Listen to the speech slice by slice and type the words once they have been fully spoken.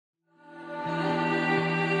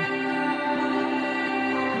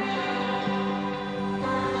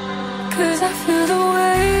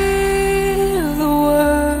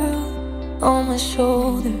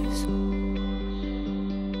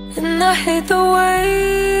I hate the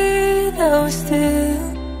way that we're still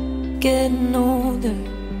getting older,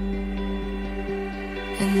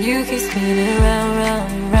 and you keep spinning round,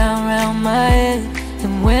 round, round, round my head.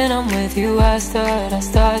 And when I'm with you I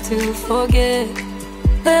start to forget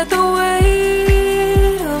that the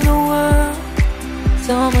weight of the world's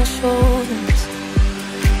on my shoulders.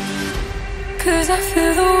 'Cause I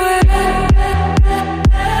feel the weight.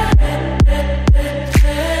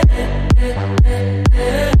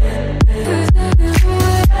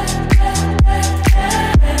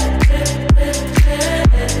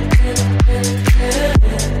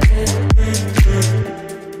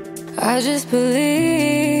 I just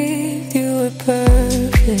believed you were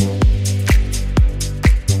perfect.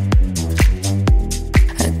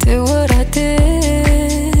 I did what I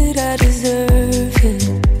did, I deserve it.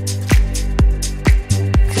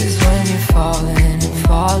 'Cause when you're falling and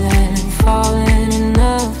falling and falling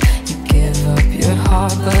enough, you give up your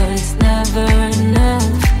heart, but it's never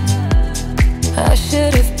enough. I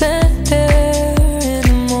should have been there in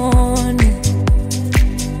the morning,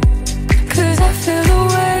 'cause I feel the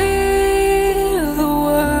weight of the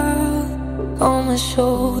world on my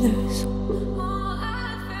shoulders.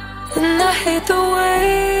 And I hate the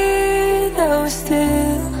way that we're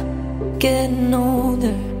still getting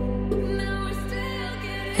older,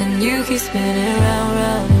 and you keep spinning round,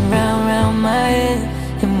 round, round, round my head.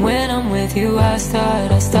 And when I'm with you I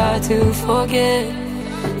start to forget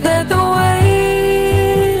that the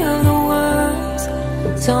weight of the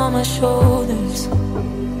world's on my shoulders.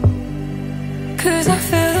 'Cause I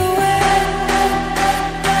feel the weight.